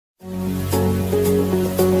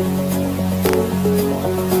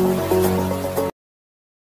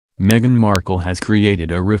Meghan Markle has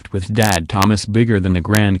created a rift with Dad Thomas bigger than the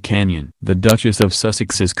Grand Canyon. The Duchess of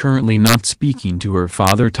Sussex is currently not speaking to her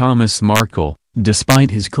father Thomas Markle,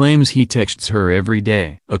 despite his claims he texts her every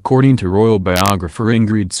day. According to royal biographer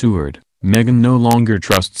Ingrid Seward, Meghan no longer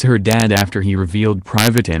trusts her dad after he revealed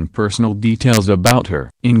private and personal details about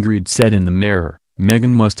her. Ingrid said in the Mirror,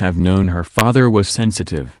 Meghan must have known her father was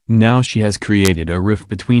sensitive. Now she has created a rift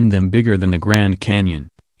between them bigger than the Grand Canyon.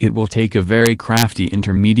 It will take a very crafty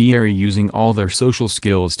intermediary using all their social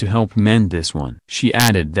skills to help mend this one. She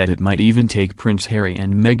added that it might even take Prince Harry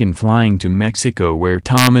and Meghan flying to Mexico where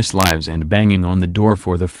Thomas lives and banging on the door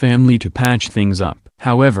for the family to patch things up.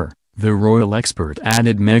 However, the royal expert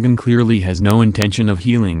added Meghan clearly has no intention of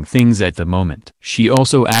healing things at the moment. She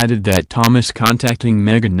also added that Thomas contacting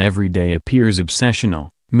Meghan every day appears obsessional,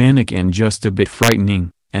 manic and just a bit frightening,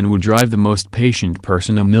 and would drive the most patient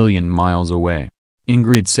person a million miles away.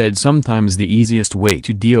 Ingrid said sometimes the easiest way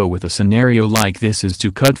to deal with a scenario like this is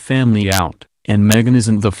to cut family out, and Meghan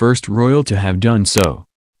isn't the first royal to have done so.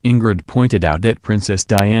 Ingrid pointed out that Princess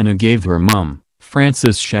Diana gave her mum,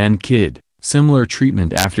 Frances Shan Kidd, similar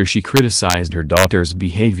treatment after she criticized her daughter's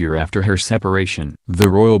behavior after her separation. The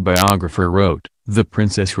royal biographer wrote, "The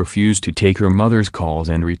princess refused to take her mother's calls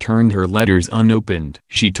and returned her letters unopened.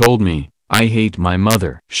 She told me, 'I hate my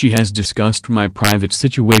mother.' She has discussed my private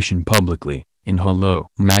situation publicly, in Hello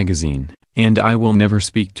magazine, and I will never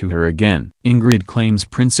speak to her again." Ingrid claims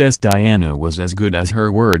Princess Diana was as good as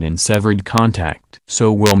her word and severed contact.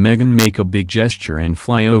 So will Meghan make a big gesture and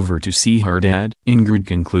fly over to see her dad? Ingrid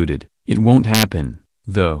concluded, "It won't happen,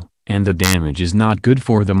 though, and the damage is not good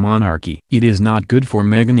for the monarchy. It is not good for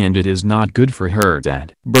Meghan and it is not good for her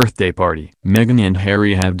dad." Birthday party. Meghan and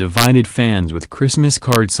Harry have divided fans with Christmas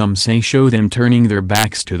cards some say show them turning their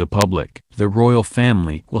backs to the public. The royal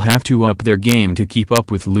family will have to up their game to keep up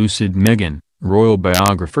with lucid Meghan, royal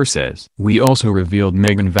biographer says. We also revealed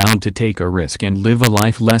Meghan vowed to take a risk and live a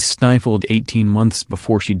life less stifled 18 months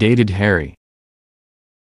before she dated Harry.